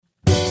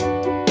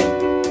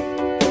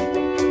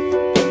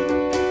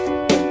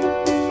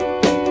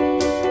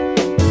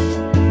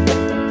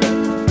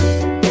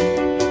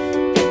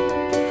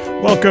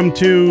Welcome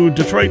to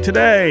Detroit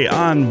Today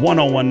on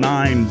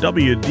 1019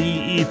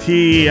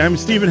 WDET. I'm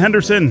Stephen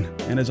Henderson,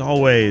 and as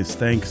always,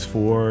 thanks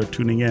for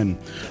tuning in.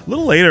 A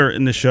little later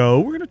in the show,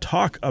 we're going to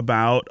talk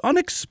about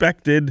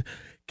unexpected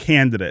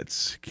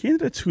candidates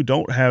who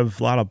don't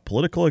have a lot of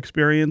political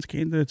experience,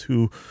 candidates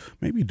who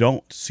maybe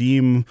don't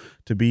seem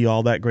to be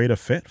all that great a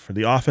fit for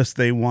the office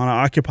they want to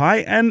occupy,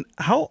 and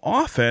how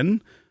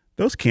often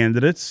those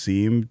candidates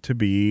seem to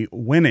be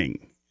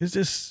winning. Is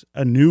this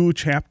a new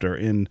chapter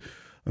in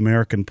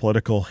American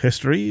political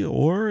history,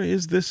 or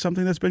is this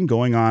something that's been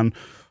going on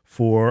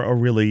for a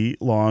really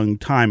long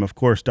time? Of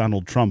course,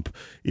 Donald Trump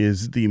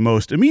is the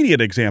most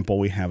immediate example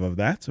we have of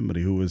that,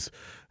 somebody who was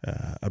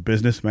a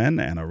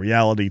businessman and a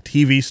reality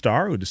TV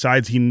star who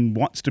decides he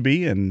wants to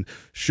be and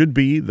should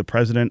be the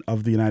president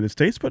of the United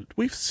States, but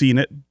we've seen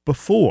it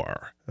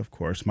before. Of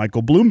course,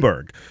 Michael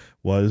Bloomberg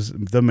was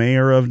the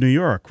mayor of New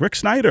York. Rick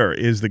Snyder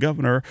is the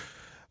governor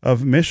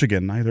of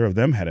Michigan. Neither of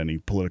them had any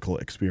political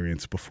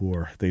experience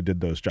before they did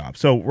those jobs.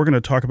 So we're going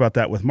to talk about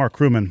that with Mark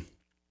Krugman,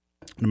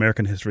 an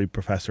American history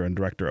professor and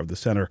director of the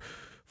Center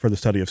for the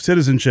Study of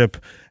Citizenship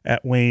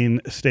at Wayne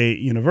State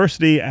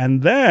University.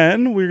 And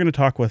then we're going to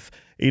talk with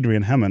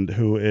Adrian Hammond,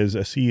 who is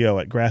a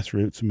CEO at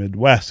Grassroots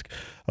Midwest,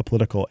 a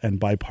political and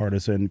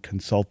bipartisan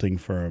consulting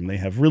firm. They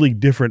have really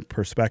different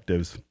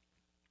perspectives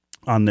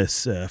on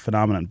this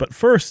phenomenon. But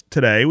first,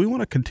 today, we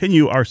want to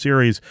continue our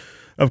series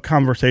of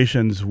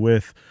conversations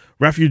with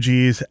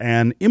refugees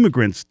and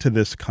immigrants to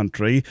this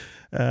country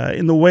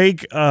in the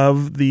wake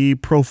of the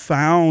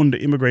profound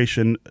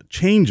immigration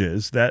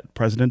changes that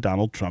President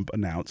Donald Trump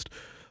announced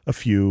a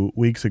few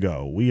weeks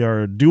ago. We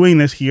are doing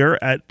this here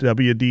at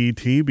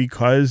WDET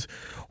because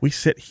we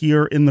sit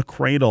here in the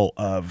cradle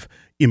of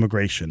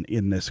immigration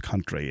in this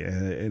country,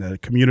 in a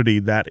community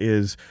that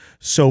is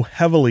so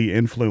heavily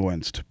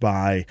influenced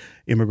by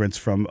immigrants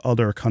from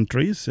other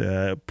countries,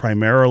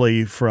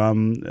 primarily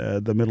from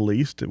the Middle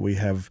East. We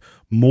have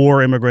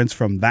more immigrants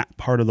from that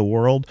part of the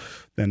world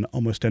than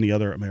almost any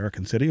other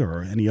American city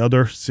or any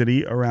other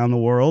city around the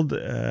world.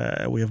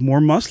 We have more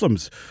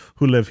Muslims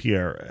who live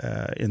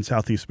here in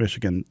Southeast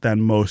Michigan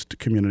than most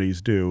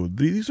communities do.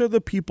 These are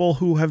the people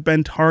who have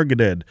been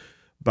targeted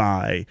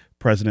by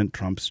President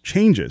Trump's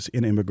changes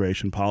in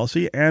immigration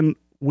policy, and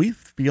we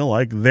feel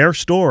like their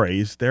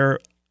stories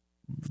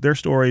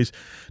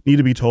need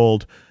to be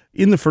told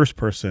in the first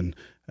person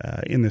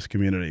in this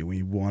community.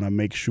 We want to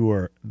make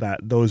sure that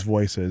those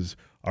voices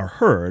are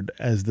heard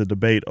as the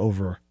debate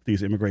over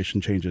these immigration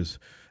changes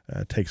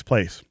takes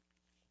place.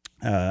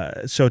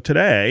 So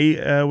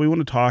today, we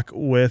want to talk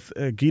with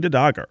Gita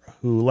Dagher,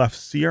 who left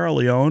Sierra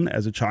Leone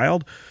as a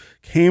child,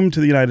 came to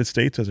the United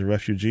States as a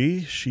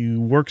refugee. She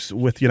works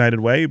with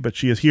United Way, but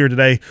she is here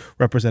today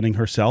representing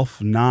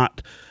herself,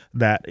 not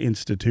that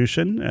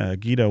institution.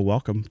 Gita,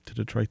 welcome to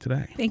Detroit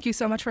Today. Thank you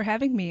so much for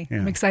having me. Yeah.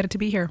 I'm excited to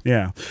be here.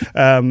 Yeah.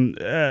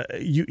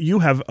 You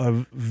have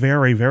a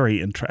very,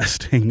 very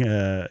interesting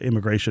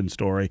immigration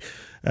story.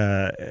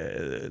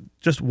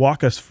 Just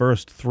walk us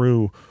first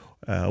through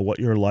what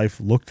your life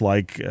looked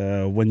like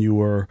when you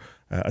were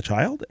a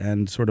child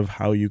and sort of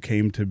how you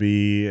came to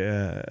be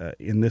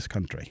in this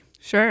country.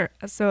 Sure.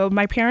 So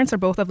my parents are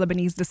both of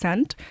Lebanese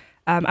descent.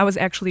 I was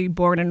actually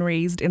born and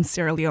raised in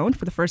Sierra Leone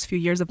for the first few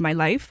years of my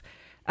life.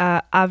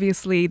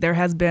 Obviously, there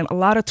has been a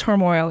lot of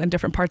turmoil in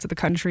different parts of the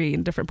country,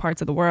 in different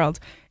parts of the world,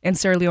 and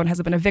Sierra Leone has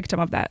been a victim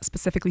of that,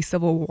 specifically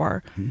civil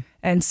war. Mm-hmm.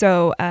 And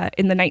so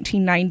in the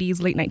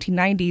 1990s, late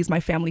 1990s, my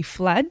family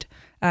fled.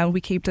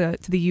 We came to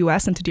the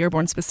U.S. and to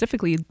Dearborn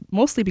specifically,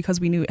 mostly because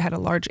we knew it had a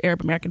large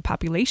Arab American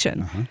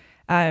population. Uh-huh.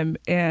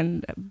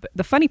 And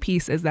the funny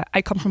piece is that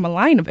I come from a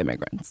line of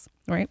immigrants,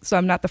 right? So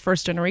I'm not the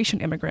first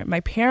generation immigrant.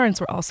 My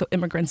parents were also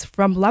immigrants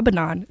from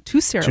Lebanon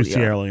to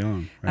Sierra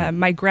Leone. Right.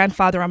 My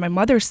grandfather on my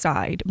mother's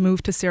side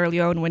moved to Sierra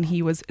Leone when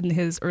he was in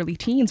his early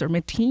teens or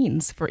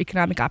mid-teens for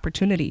economic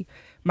opportunity.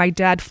 My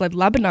dad fled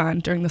Lebanon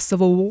during the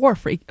Civil War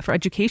for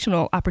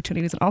educational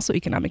opportunities and also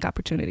economic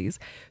opportunities.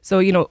 So,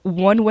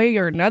 one way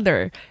or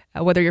another,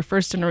 whether you're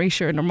first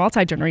generation or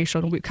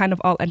multi-generational, we kind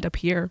of all end up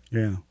here.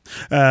 Yeah.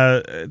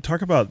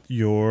 Talk about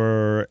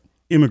your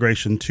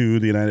immigration to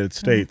the United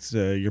States.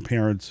 Your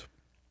parents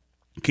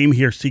came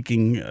here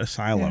seeking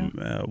asylum.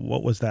 Yeah.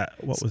 What was that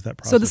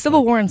process? So the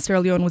Civil War in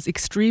Sierra Leone was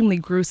extremely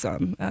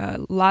gruesome.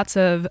 Lots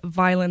of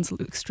violence,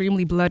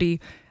 extremely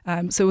bloody.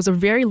 So it was a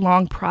very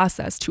long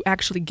process to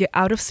actually get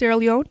out of Sierra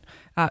Leone.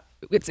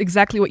 It's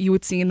exactly what you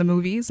would see in the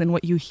movies and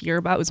what you hear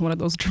about. It was one of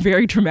those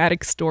very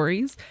dramatic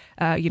stories.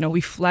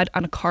 We fled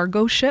on a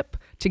cargo ship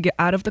to get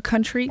out of the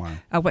country. Wow.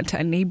 I went to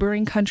a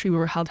neighboring country. We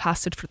were held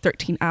hostage for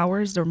 13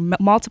 hours. There were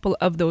multiple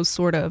of those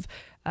sort of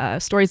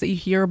stories that you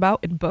hear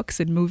about in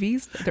books and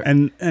movies.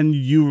 And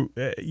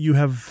you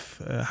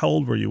have how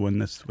old were you when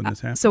this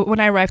happened? So when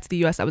I arrived to the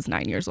U.S., I was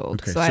 9 years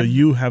old. Okay, so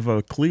you have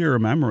a clear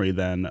memory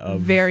then of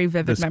very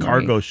vivid this memory.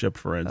 Cargo ship,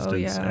 for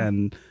instance, yeah.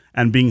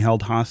 and being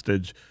held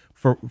hostage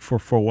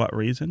For what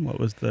reason? What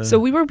was the? So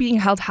we were being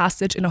held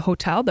hostage in a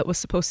hotel that was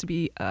supposed to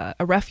be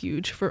a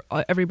refuge for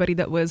everybody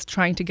that was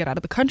trying to get out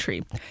of the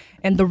country,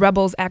 and the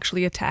rebels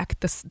actually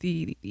attacked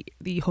the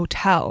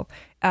hotel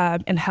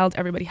and held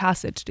everybody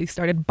hostage. They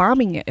started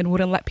bombing it and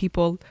wouldn't let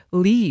people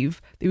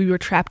leave. We were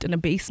trapped in a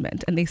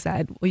basement, and they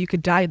said, "Well, you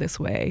could die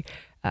this way.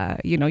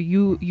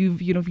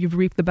 You've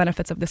reaped the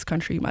benefits of this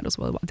country. You might as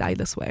well die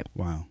this way."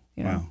 Wow.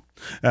 Yeah.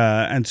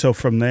 Wow. And so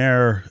from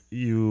there,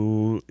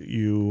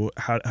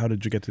 how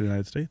did you get to the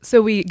United States?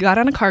 So we got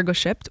on a cargo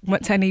ship,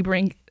 went to a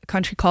neighboring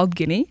country called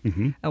Guinea,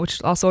 which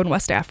is also in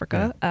West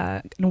Africa,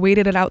 and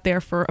waited it out there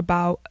for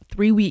about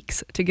 3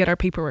 weeks to get our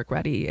paperwork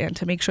ready and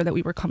to make sure that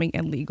we were coming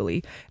in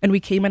legally. And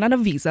we came in on a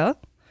visa,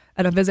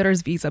 and a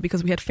visitor's visa,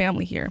 because we had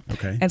family here.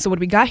 Okay. And so when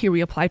we got here,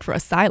 we applied for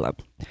asylum.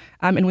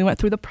 And we went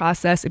through the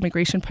process,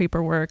 immigration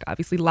paperwork,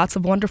 obviously lots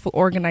of wonderful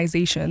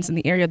organizations in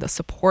the area that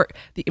support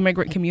the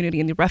immigrant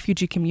community and the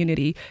refugee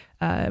community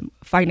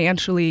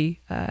financially,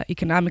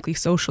 economically,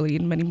 socially,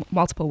 in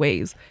multiple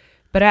ways.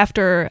 But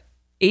after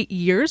 8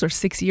 years or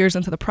 6 years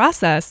into the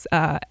process,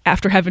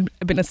 after having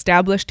been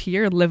established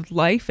here, lived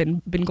life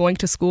and been going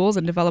to schools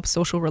and developed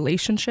social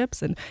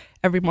relationships and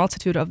every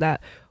multitude of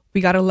that, we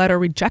got a letter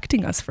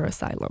rejecting us for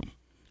asylum,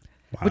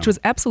 which was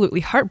absolutely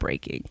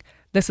heartbreaking.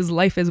 This is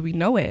life as we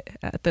know it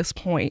at this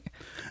point.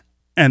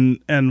 And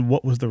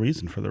what was the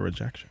reason for the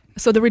rejection?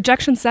 So the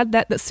rejection said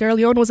that Sierra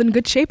Leone was in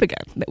good shape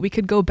again, that we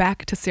could go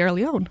back to Sierra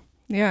Leone.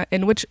 Yeah,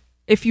 in which,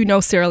 if you know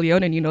Sierra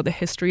Leone and you know the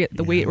history,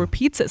 the way it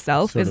repeats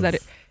itself Sort is that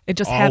it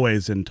just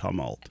always in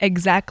tumult.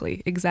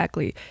 Exactly.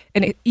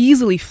 And it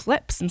easily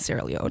flips in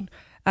Sierra Leone.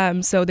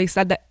 So they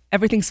said that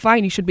everything's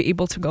fine, you should be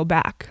able to go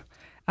back.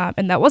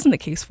 And that wasn't the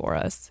case for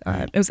us.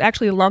 It was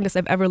actually the longest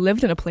I've ever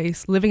lived in a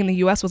place. Living in the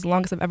U.S. was the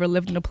longest I've ever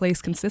lived in a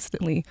place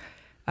consistently.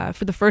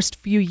 For the first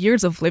few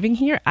years of living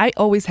here, I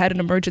always had an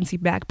emergency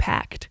bag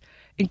packed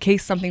in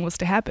case something was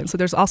to happen. So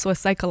there's also a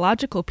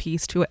psychological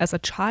piece to it as a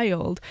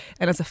child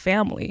and as a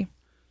family.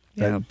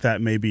 That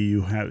maybe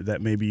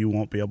you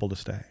won't be able to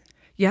stay.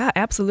 Yeah,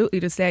 absolutely.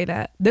 To say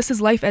that this is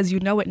life as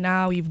you know it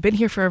now. You've been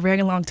here for a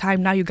very long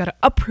time. Now you got to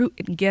uproot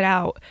and get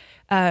out.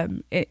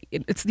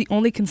 It's the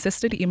only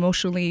consistency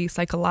emotionally,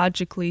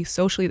 psychologically,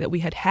 socially that we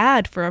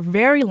had for a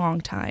very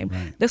long time.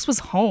 Right. This was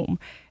home.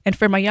 And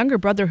for my younger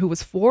brother, who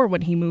was 4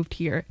 when he moved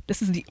here,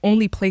 this is the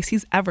only place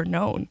he's ever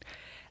known.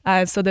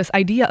 So this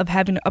idea of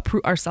having to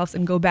uproot ourselves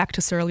and go back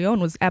to Sierra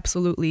Leone was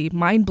absolutely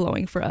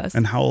mind-blowing for us.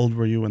 And how old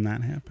were you when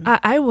that happened?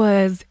 I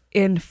was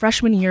in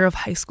freshman year of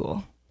high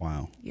school.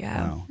 Wow.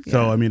 Yeah. Wow.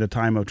 So, I mean, a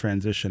time of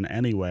transition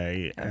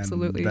anyway.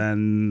 Absolutely. And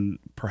then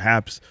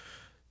perhaps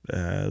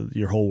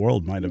your whole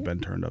world might have been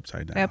turned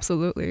upside down.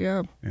 Absolutely,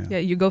 yeah.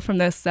 You go from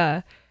this,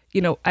 I'm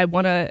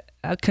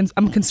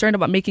concerned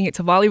about making it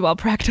to volleyball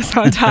practice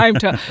on time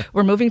to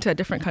we're moving to a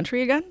different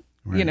country again.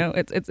 Right. You know,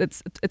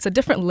 it's a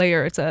different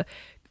layer.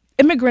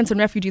 Immigrants and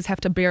refugees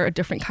have to bear a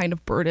different kind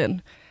of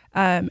burden.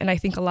 And I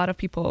think a lot of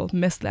people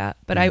miss that.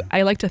 But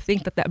I like to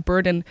think that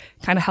burden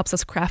kind of helps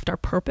us craft our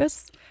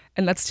purpose.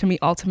 And that's, to me,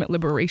 ultimate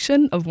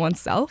liberation of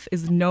oneself,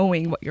 is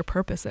knowing what your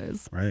purpose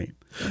is. Right.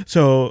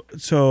 So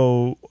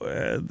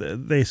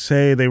they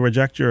say they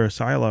reject your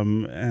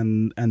asylum,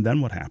 and then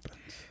what happens?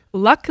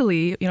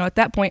 Luckily, at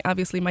that point,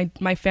 obviously,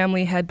 my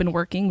family had been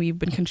working. We've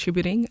been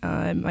contributing.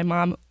 My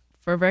mom,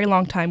 for a very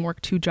long time,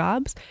 worked 2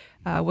 jobs.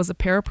 Was a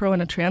parapro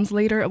and a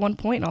translator at one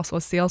point, and also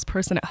a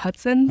salesperson at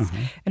Hudson's.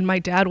 And my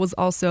dad was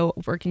also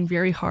working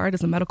very hard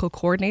as a medical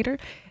coordinator.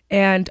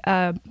 And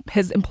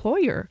his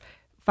employer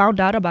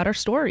found out about our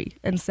story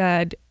and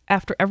said,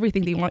 after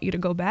everything, they want you to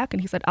go back.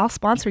 And he said, I'll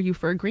sponsor you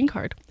for a green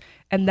card.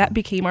 And that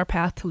became our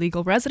path to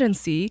legal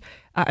residency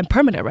and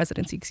permanent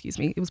residency,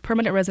 It was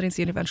permanent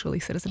residency and eventually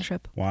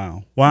citizenship.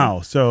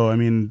 Wow. So, I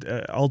mean,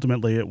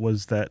 ultimately it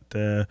was that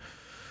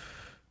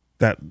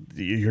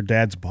your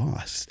dad's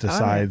boss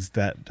decides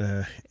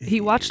that...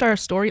 he watched our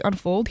story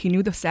unfold. He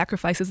knew the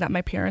sacrifices that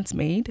my parents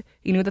made.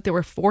 He knew that there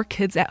were 4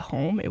 kids at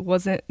home. It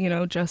wasn't,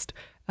 just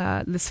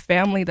this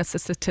family that's a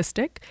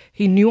statistic.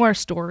 He knew our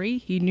story.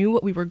 He knew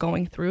what we were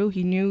going through.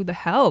 He knew the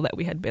hell that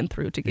we had been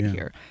through to get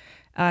here.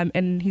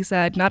 And he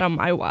said, not on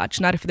my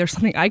watch, not if there's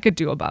something I could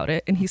do about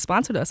it. And he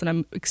sponsored us. And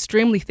I'm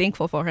extremely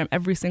thankful for him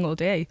every single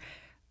day,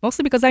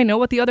 mostly because I know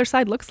what the other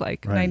side looks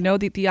like. Right. And I know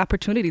the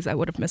opportunities I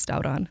would have missed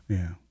out on.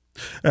 Yeah.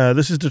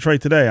 This is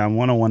Detroit Today on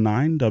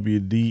 101.9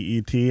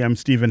 WDET. I'm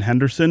Stephen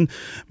Henderson.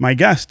 My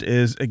guest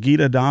is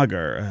Agita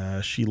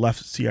Dagher. She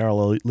left Sierra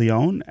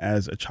Leone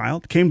as a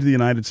child, came to the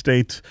United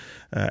States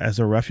as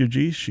a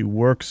refugee. She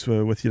works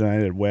with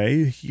United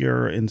Way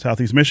here in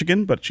Southeast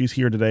Michigan, but she's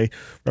here today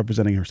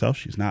representing herself.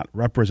 She's not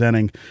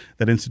representing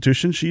that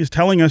institution. She is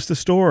telling us the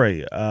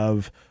story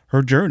of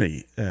her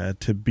journey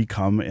to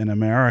become an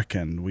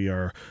American. We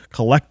are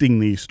collecting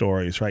these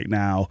stories right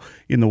now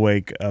in the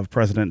wake of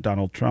President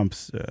Donald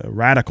Trump's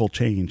radical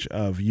change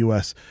of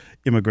U.S.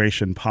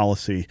 immigration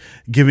policy,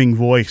 giving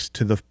voice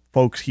to the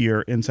folks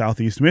here in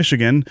Southeast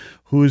Michigan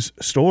whose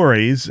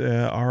stories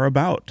are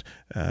about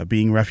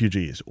being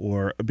refugees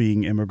or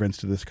being immigrants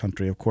to this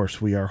country. Of course,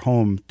 we are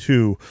home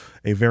to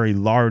a very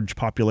large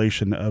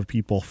population of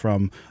people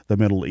from the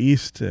Middle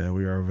East.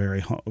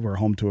 We're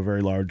home to a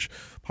very large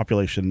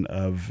population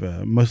of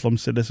Muslim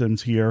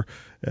citizens here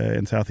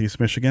in Southeast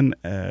Michigan.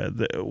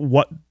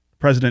 What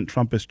President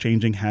Trump is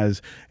changing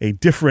has a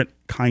different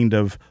kind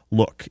of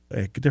look,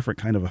 a different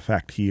kind of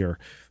effect here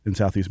in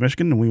Southeast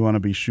Michigan, and we want to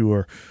be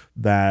sure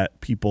that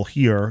people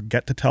here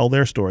get to tell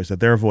their stories, that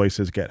their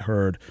voices get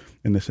heard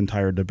in this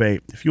entire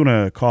debate. If you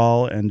want to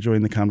call and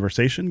join the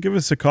conversation, give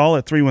us a call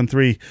at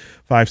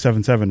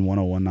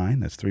 313-577-1019.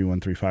 That's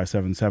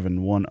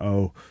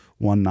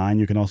 313-577-1019.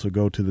 You can also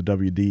go to the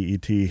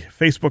WDET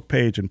Facebook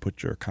page and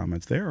put your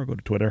comments there, or go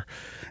to Twitter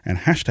and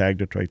hashtag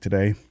Detroit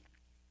Today.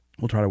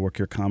 We'll try to work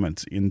your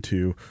comments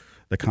into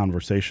the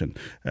conversation.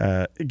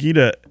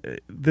 Gita,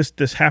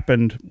 this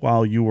happened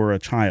while you were a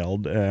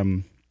child,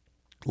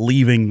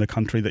 leaving the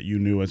country that you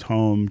knew as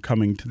home,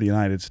 coming to the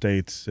United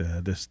States,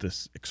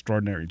 this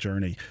extraordinary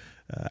journey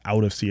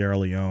out of Sierra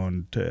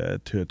Leone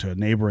to a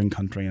neighboring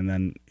country, and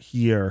then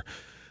here.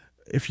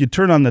 If you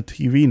turn on the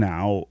TV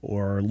now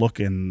or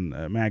look in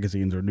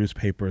magazines or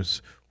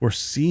newspapers, we're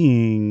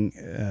seeing,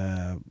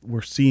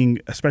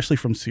 especially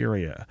from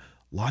Syria,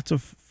 lots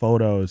of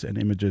photos and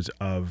images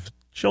of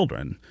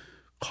children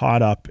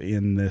caught up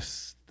in the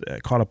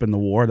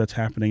war that's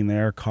happening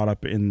there, caught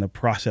up in the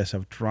process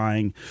of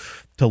trying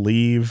to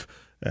leave.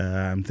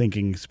 I'm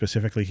thinking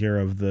specifically here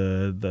of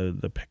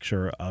the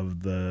picture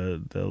of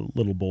the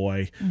little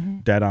boy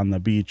dead on the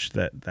beach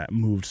that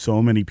moved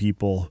so many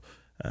people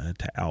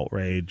to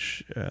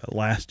outrage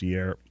last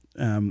year.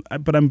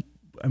 But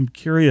I'm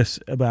curious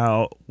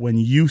about when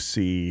you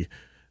see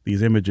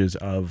these images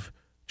of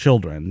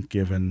children,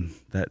 given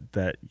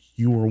that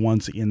you were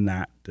once in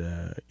that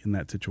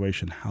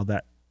situation, how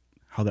that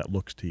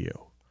looks to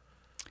you.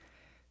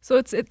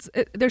 So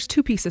there's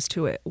two pieces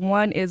to it.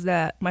 One is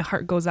that my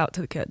heart goes out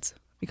to the kids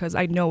because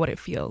I know what it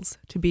feels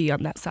to be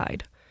on that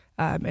side,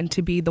 and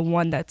to be the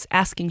one that's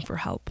asking for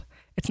help.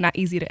 It's not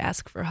easy to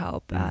ask for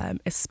help,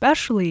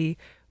 especially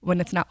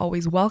when it's not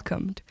always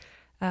welcomed.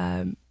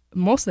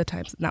 Most of the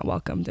times it's not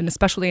welcomed, and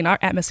especially in our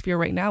atmosphere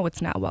right now,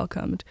 it's not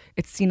welcomed.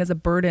 It's seen as a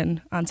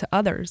burden onto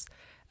others.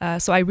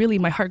 So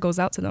my heart goes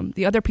out to them.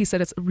 The other piece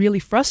that it's really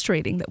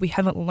frustrating that we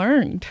haven't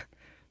learned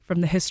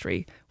from the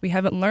history. We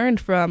haven't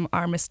learned from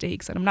our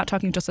mistakes. And I'm not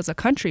talking just as a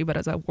country, but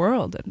as a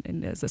world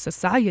and as a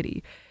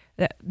society,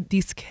 that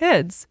these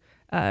kids,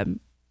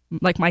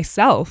 like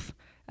myself,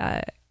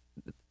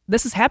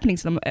 this is happening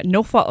to them at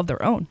no fault of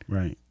their own.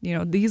 Right.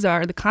 These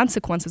are the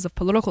consequences of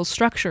political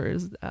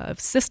structures, of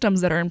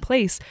systems that are in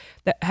place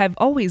that have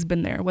always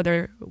been there,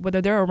 whether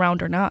they're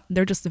around or not.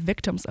 They're just the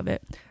victims of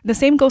it. The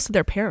same goes to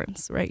their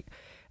parents, right?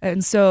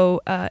 And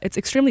so it's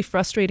extremely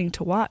frustrating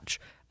to watch.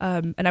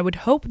 And I would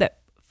hope that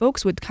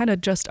folks would kind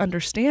of just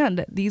understand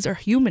that these are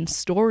human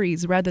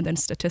stories rather than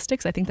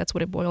statistics. I think that's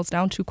what it boils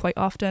down to quite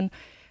often.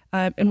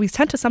 And we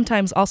tend to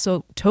sometimes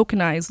also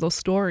tokenize those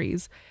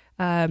stories.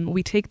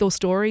 We take those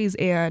stories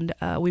and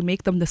we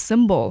make them the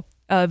symbol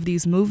of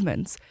these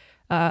movements.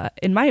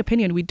 In my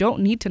opinion, we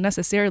don't need to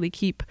necessarily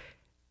keep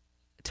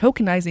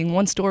tokenizing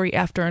one story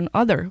after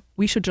another.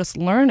 We should just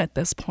learn at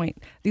this point.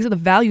 These are the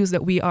values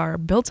that we are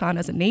built on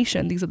as a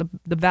nation. These are the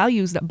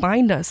values that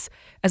bind us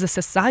as a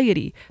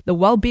society. The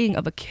well-being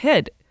of a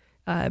kid,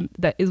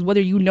 that is,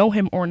 whether you know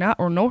him or not,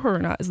 or know her or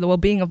not, is the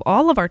well-being of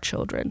all of our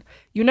children.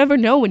 You never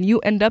know when you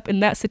end up in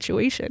that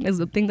situation, is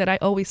the thing that I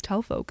always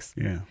tell folks.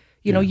 Yeah.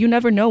 You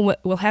never know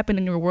what will happen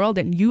in your world,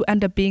 and you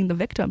end up being the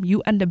victim.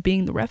 You end up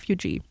being the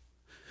refugee.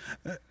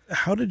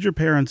 How did your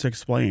parents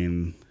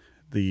explain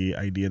the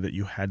idea that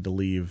you had to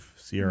leave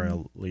Sierra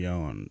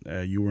Leone?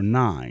 You were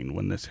 9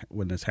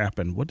 when this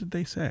happened. What did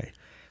they say?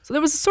 So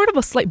there was sort of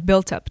a slight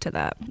built-up to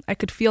that. I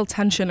could feel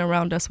tension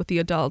around us with the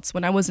adults.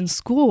 When I was in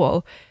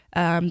school,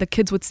 the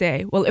kids would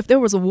say, well, if there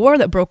was a war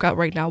that broke out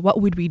right now,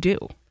 what would we do?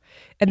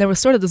 And there was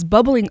sort of this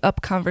bubbling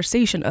up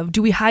conversation of,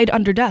 do we hide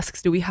under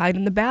desks? Do we hide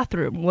in the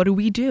bathroom? What do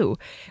we do?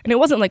 And it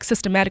wasn't like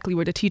systematically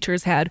where the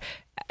teachers had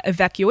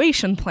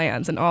evacuation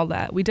plans and all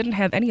that. We didn't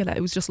have any of that.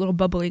 It was just a little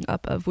bubbling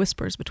up of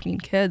whispers between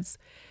kids.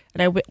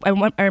 And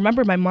I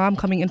remember my mom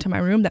coming into my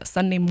room that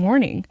Sunday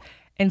morning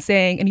and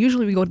saying, and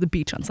usually we go to the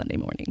beach on Sunday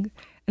morning.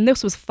 And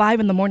this was 5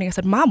 a.m. I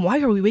said, Mom, why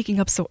are we waking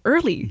up so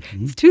early?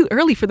 Mm-hmm. It's too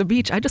early for the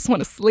beach. I just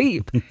want to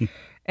sleep.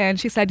 And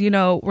she said,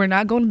 we're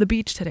not going to the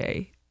beach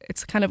today.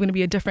 It's kind of going to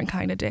be a different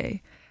kind of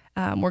day.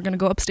 We're going to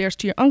go upstairs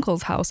to your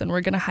uncle's house and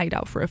we're going to hide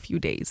out for a few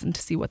days and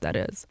to see what that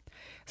is.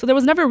 So there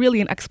was never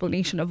really an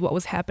explanation of what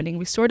was happening.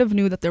 We sort of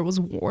knew that there was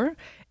war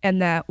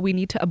and that we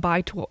need to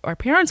abide to what our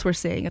parents were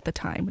saying at the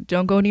time.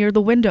 Don't go near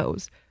the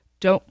windows.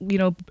 Don't,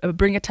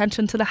 bring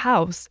attention to the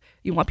house.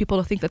 You want people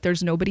to think that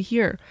there's nobody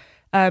here.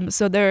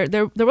 So there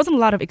wasn't a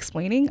lot of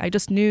explaining. I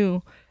just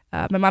knew,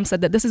 my mom said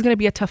that this is going to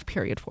be a tough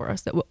period for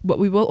us, that but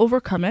we will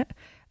overcome it.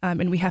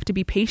 And we have to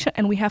be patient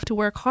and we have to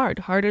work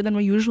harder than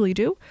we usually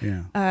do,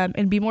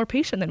 and be more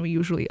patient than we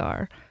usually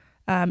are.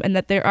 and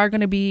that there are going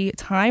to be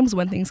times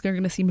when things are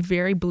going to seem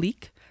very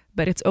bleak,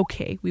 but it's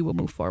okay. We will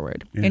move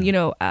forward. Yeah.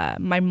 And,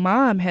 my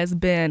mom has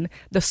been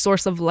the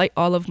source of light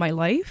all of my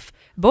life.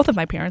 Both of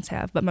my parents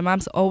have, but my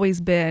mom's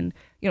always been,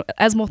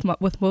 as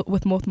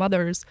with most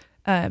mothers,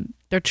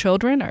 their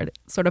children are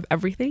sort of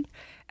everything,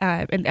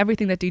 and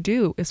everything that they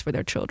do is for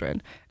their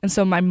children. And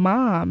so my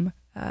mom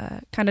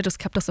kind of just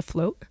kept us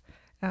afloat.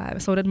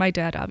 So did my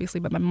dad, obviously,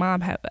 but my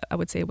mom, I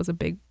would say, it was a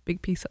big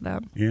piece of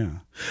that. Yeah.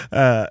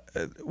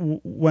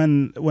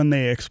 When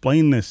they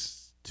explain this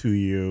to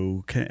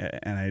you,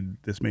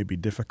 this may be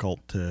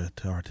difficult to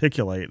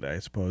articulate, I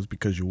suppose,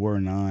 because you were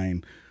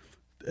 9.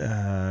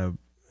 I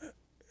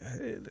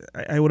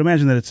would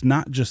imagine that it's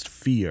not just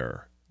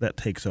fear that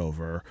takes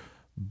over,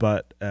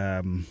 but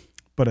a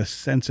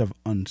sense of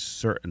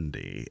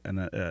uncertainty and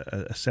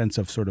a sense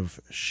of sort of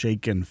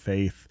shaken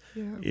faith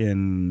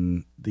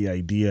in the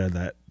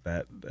idea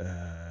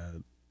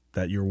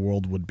that your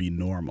world would be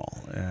normal,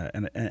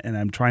 and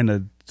I'm trying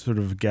to sort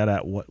of get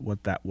at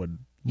what that would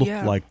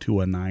look like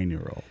to a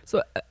 9-year-old.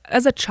 So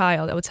as a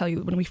child, I would tell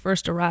you, when we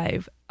first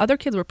arrived, other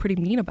kids were pretty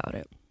mean about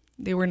it.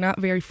 They were not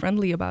very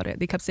friendly about it.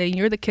 They kept saying,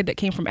 you're the kid that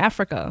came from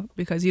Africa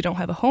because you don't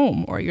have a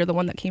home, or you're the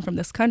one that came from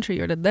this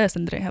country or did this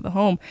and didn't have a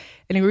home.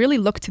 And we really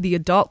looked to the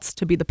adults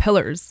to be the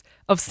pillars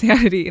of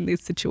sanity in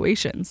these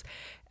situations.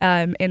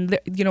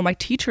 My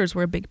teachers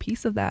were a big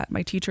piece of that.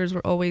 My teachers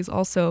were always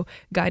also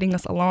guiding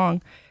us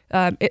along.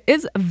 It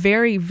is a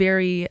very,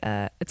 very,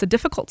 it's a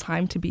difficult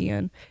time to be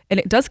in, and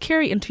it does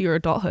carry into your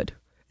adulthood.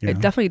 Yeah. It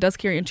definitely does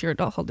carry into your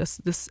adulthood,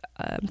 this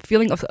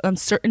feeling of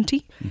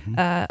uncertainty,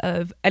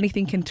 of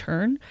anything can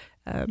turn.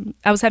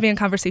 I was having a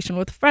conversation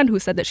with a friend who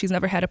said that she's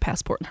never had a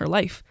passport in her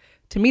life.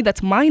 To me,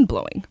 that's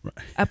mind-blowing. Right.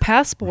 A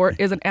passport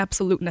is an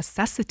absolute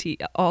necessity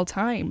at all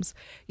times.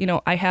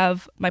 I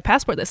have my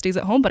passport that stays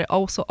at home, but I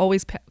also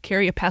always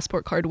carry a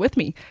passport card with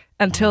me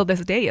until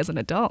this day as an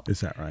adult.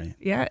 Is that right?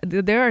 Yeah,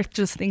 there are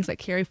just things that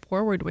carry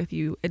forward with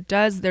you.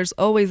 There's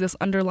always this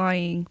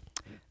underlying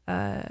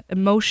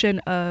emotion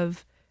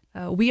of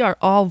we are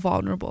all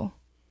vulnerable.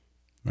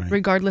 Right.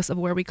 Regardless of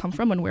where we come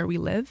from and where we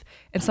live.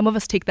 And some of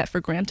us take that for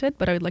granted,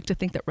 but I would like to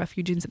think that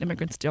refugees and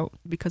immigrants don't,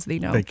 because they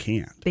know. They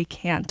can't. They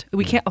can't.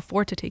 We can't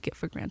afford to take it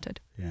for granted.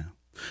 Yeah.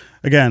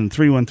 Again,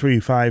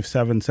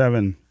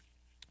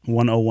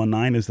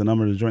 313-577-1019 is the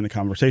number to join the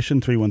conversation,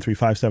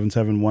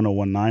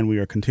 313-577-1019. We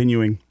are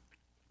continuing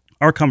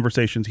our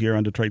conversations here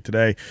on Detroit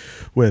Today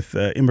with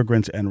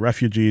immigrants and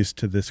refugees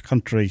to this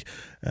country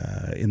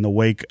in the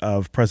wake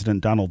of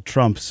President Donald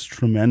Trump's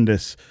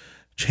tremendous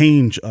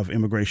change of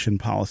immigration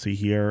policy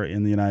here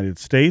in the United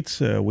States.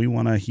 We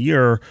want to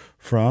hear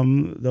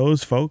from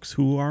those folks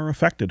who are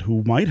affected,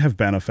 who might have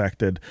been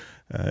affected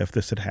if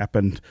this had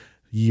happened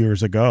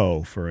years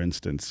ago, for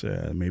instance,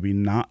 maybe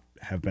not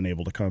have been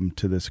able to come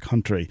to this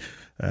country.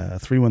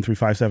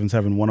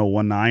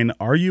 313-577-1019.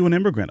 Are you an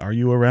immigrant? Are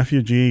you a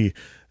refugee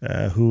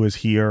who is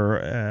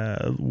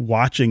here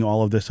watching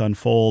all of this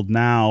unfold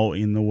now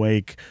in the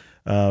wake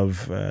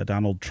of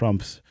Donald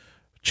Trump's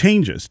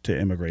changes to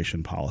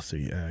immigration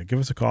policy? Give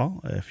us a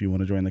call if you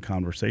want to join the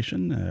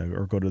conversation,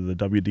 or go to the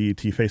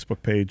WDET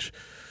Facebook page,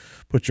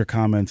 put your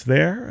comments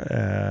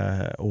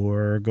there,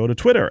 or go to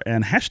Twitter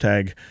and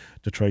hashtag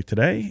Detroit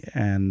Today,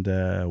 and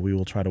we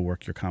will try to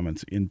work your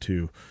comments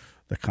into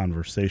the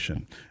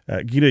conversation.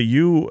 Gita,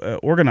 you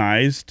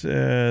organized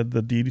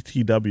the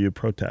DTW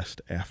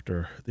protest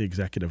after the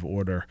executive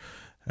order.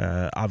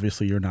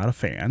 Obviously, you're not a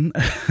fan.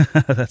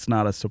 That's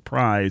not a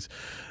surprise.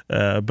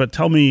 But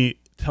tell me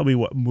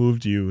what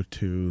moved you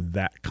to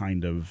that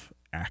kind of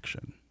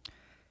action.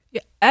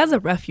 Yeah, as a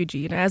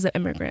refugee and as an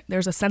immigrant,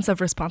 there's a sense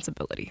of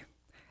responsibility.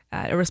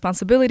 A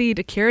responsibility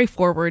to carry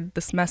forward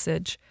this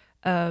message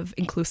of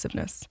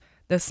inclusiveness,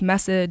 this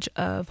message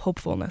of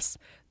hopefulness,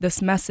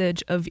 this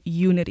message of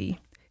unity.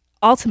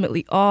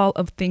 Ultimately, all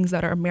of things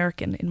that are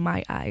American in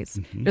my eyes.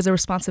 Mm-hmm. There's a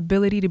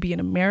responsibility to be an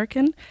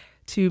American,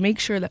 to make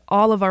sure that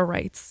all of our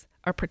rights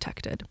are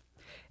protected.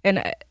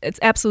 And it's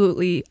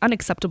absolutely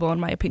unacceptable, in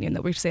my opinion,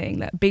 that we're saying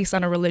that based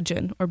on a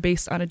religion or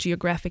based on a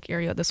geographic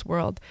area of this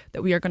world,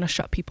 that we are going to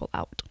shut people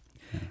out.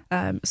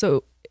 Yeah.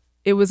 So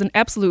it was an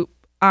absolute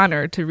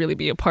honor to really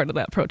be a part of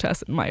that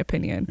protest, in my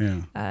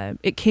opinion. Yeah.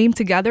 It came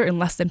together in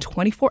less than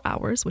 24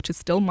 hours, which is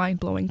still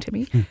mind-blowing to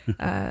me.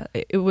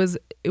 It was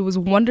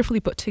wonderfully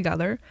put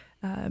together.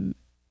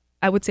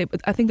 I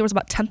think there was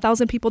about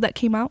 10,000 people that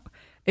came out.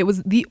 It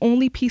was the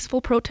only peaceful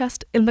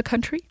protest in the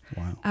country,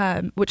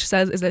 wow. Which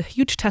is a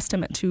huge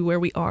testament to where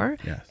we are,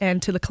 yes.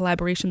 and to the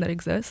collaboration that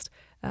exists.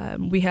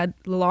 We had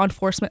law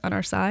enforcement on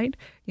our side.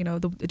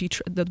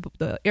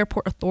 The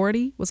airport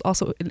authority was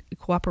also in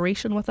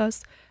cooperation with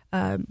us.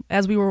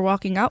 As we were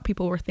walking out,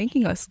 people were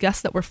thanking us.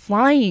 Guests that were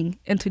flying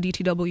into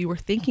DTW were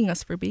thanking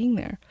us for being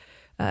there.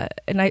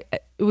 And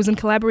it was in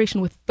collaboration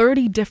with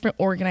 30 different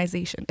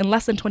organizations in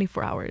less than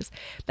 24 hours.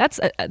 That's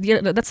a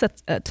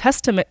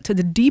testament to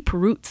the deep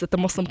roots that the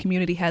Muslim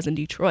community has in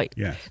Detroit.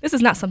 Yes. This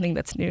is not something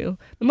that's new.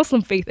 The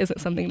Muslim faith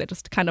isn't something that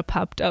just kind of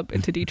popped up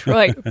into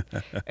Detroit.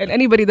 And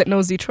anybody that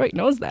knows Detroit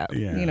knows that.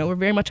 Yeah. We're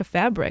very much a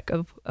fabric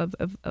of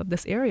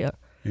this area.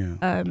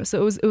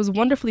 So it was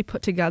wonderfully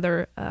put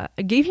together.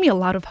 It gave me a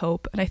lot of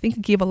hope, and I think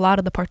it gave a lot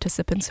of the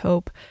participants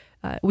hope.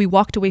 We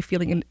walked away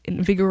feeling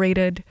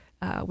invigorated.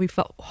 We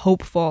felt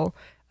hopeful,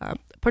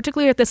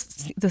 particularly at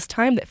this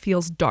time that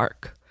feels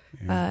dark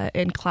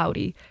and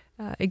cloudy.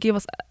 It gave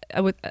us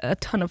a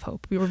ton of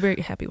hope. We were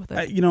very happy with it.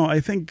 I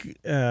think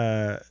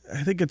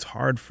it's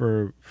hard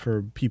for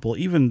people,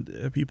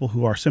 even people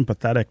who are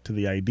sympathetic to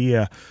the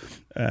idea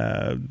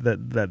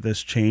that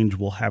this change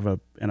will have an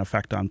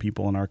effect on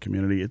people in our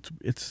community.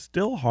 It's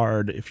still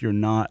hard if you're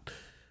not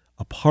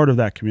a part of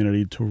that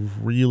community to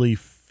really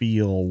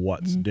feel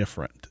what's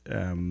different.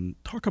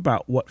 Talk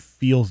about what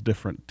feels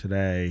different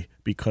today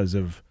because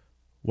of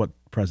what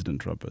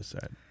President Trump has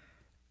said.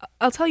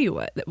 I'll tell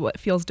you what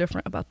feels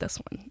different about this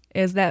one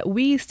is that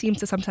we seem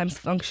to sometimes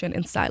function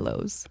in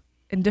silos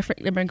in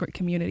different immigrant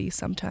communities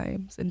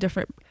sometimes, in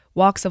different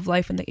walks of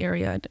life in the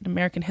area, in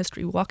American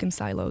history, walk in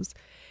silos.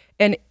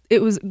 And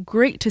it was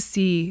great to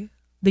see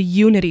the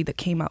unity that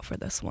came out for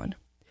this one.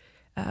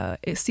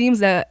 It seems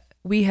that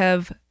we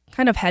have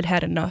kind of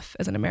had enough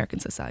as an American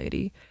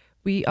society.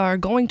 We are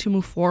going to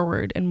move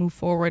forward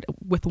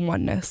with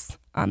oneness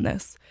on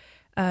this.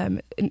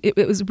 And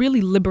it was really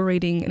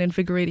liberating and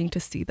invigorating to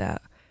see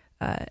that.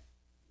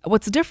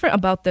 What's different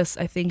about this,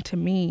 I think, to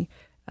me,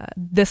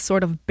 this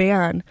sort of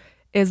ban,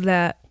 is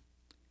that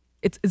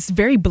it's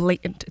very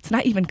blatant. It's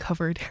not even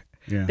covered.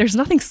 Yeah. There's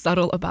nothing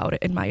subtle about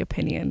it, in my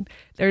opinion.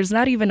 There's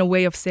not even a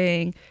way of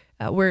saying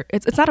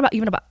it's not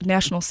even about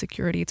national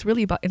security. It's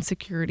really about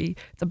insecurity.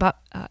 It's about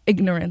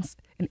ignorance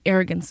and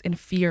arrogance and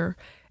fear.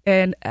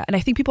 And I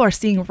think people are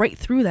seeing right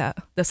through that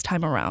this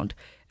time around.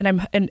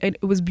 And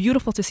it was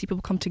beautiful to see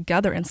people come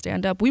together and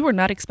stand up. We were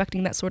not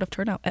expecting that sort of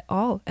turnout at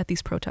all at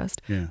these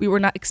protests. Yeah. We were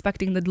not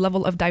expecting the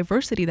level of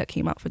diversity that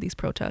came out for these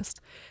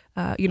protests.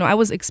 I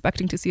was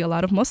expecting to see a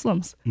lot of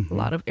Muslims, a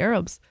lot of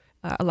Arabs,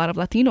 a lot of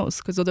Latinos,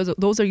 because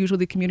those are usually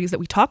the communities that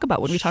we talk about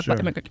when we talk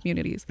about immigrant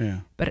communities. Yeah.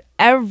 But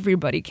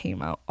everybody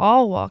came out,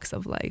 all walks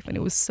of life. And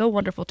it was so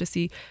wonderful to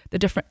see the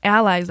different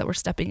allies that were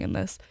stepping in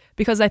this,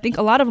 because I think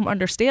a lot of them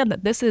understand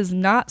that this is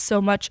not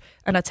so much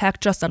an attack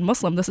just on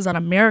Muslim. This is on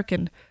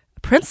American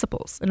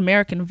principles and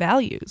American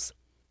values.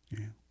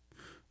 Yeah.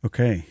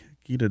 Okay.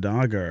 Gita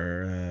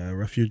Dagar, a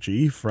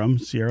refugee from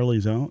Sierra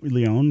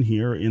Leone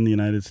here in the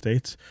United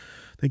States.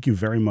 Thank you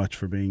very much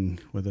for being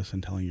with us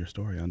and telling your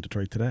story on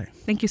Detroit Today.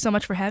 Thank you so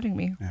much for having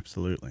me.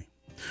 Absolutely.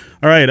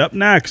 All right, up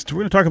next, we're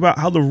going to talk about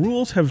how the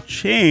rules have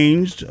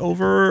changed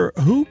over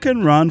who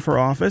can run for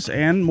office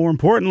and, more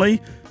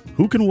importantly,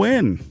 who can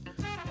win.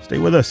 Stay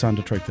with us on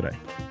Detroit Today.